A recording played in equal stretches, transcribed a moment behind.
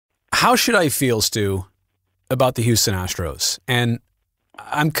How should I feel, Stu, about the Houston Astros? And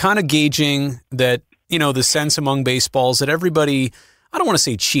I'm kind of gauging that, the sense among baseballs that everybody, I don't want to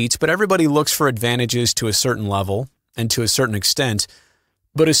say cheats, but everybody looks for advantages to a certain level and to a certain extent.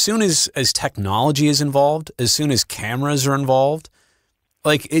 But as soon as technology is involved, as soon as cameras are involved,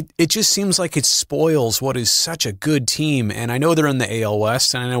 like it just seems like it spoils what is such a good team. And I know they're in the AL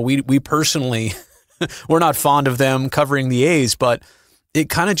West, and I know we personally, we're not fond of them covering the A's, but it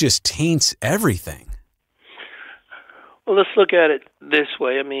kind of just taints everything. Well, let's look at it this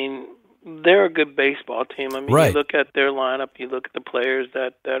way. I mean, they're a good baseball team. I mean, Right. You look at their lineup, you look at the players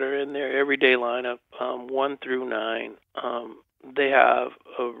that are in their everyday lineup, 1 through 9. They have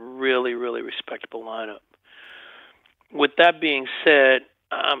a really, really respectable lineup. With that being said,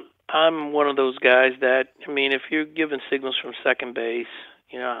 I'm one of those guys that, if you're giving signals from second base,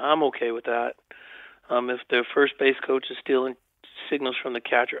 I'm okay with that. If their first base coach is stealing signals from the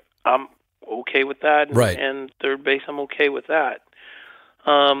catcher, I'm okay with that. Right. And third base, I'm okay with that.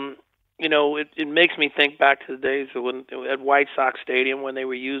 It makes me think back to the days when at White Sox Stadium when they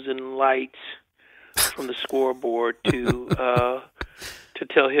were using lights from the scoreboard to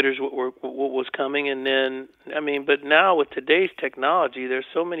tell hitters what was coming. And then, but now with today's technology, there's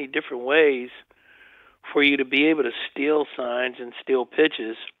so many different ways for you to be able to steal signs and steal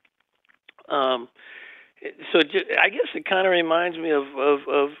pitches. I guess it kind of reminds me of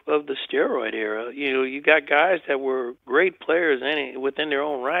the steroid era. You got guys that were great players within their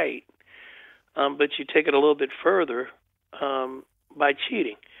own right, but you take it a little bit further by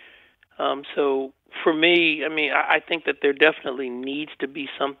cheating. So for me, I think that there definitely needs to be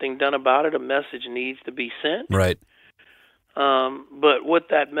something done about it. A message needs to be sent. Right. But what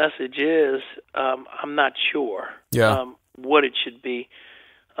that message is, I'm not sure. Yeah. What it should be.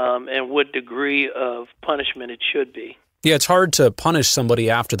 And what degree of punishment it should be. Yeah, it's hard to punish somebody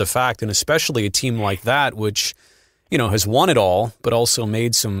after the fact, and especially a team like that, which, has won it all, but also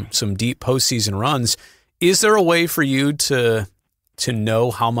made some deep postseason runs. Is there a way for you to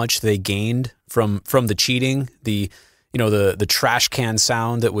know how much they gained from the cheating, the trash can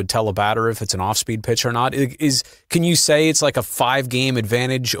sound that would tell a batter if it's an off-speed pitch or not? Can you say it's like a 5-game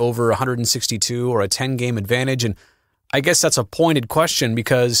advantage over 162 or a 10-game advantage? And I guess that's a pointed question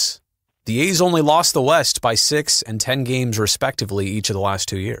because the A's only lost the West by 6 and 10 games respectively each of the last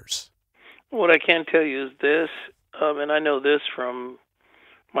 2 years. What I can tell you is this, and I know this from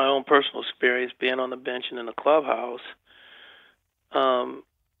my own personal experience being on the bench and in the clubhouse.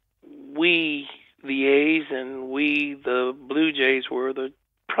 We, the A's, and we, the Blue Jays, were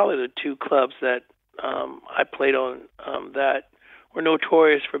probably the two clubs that I played on that were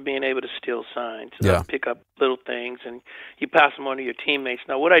notorious for being able to steal signs, pick up little things, and you pass them on to your teammates.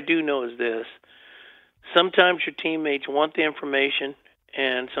 Now, what I do know is this. Sometimes your teammates want the information,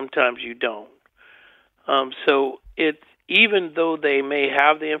 and sometimes you don't. So even though they may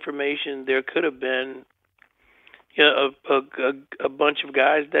have the information, there could have been a bunch of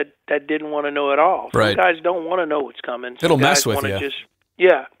guys that didn't want to know at all. Some right. guys don't want to know what's coming. It'll mess with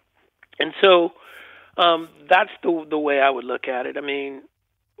you. And so that's the way I would look at it.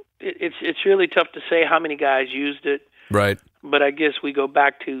 It's really tough to say how many guys used it. Right. But I guess we go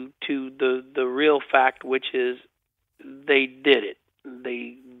back to the real fact, which is they did it.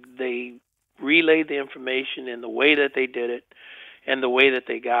 They relayed the information in the way that they did it and the way that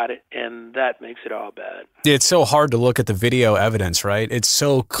they got it, and that makes it all bad. It's so hard to look at the video evidence, right? It's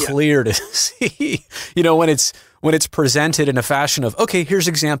so clear to see, when it's presented in a fashion of, okay, here's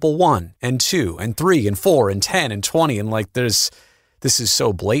example 1 and 2 and 3 and 4 and 10 and 20, and this is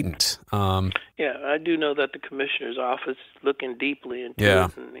so blatant. I do know that the commissioner's office is looking deeply into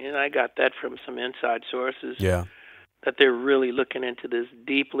it, and I got that from some inside sources. Yeah. That they're really looking into this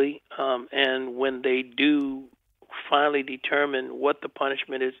deeply, and when they do finally determine what the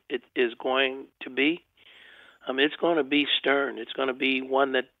punishment is going to be, it's going to be stern. It's going to be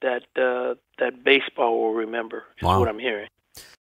one that baseball will remember. Is what I'm hearing.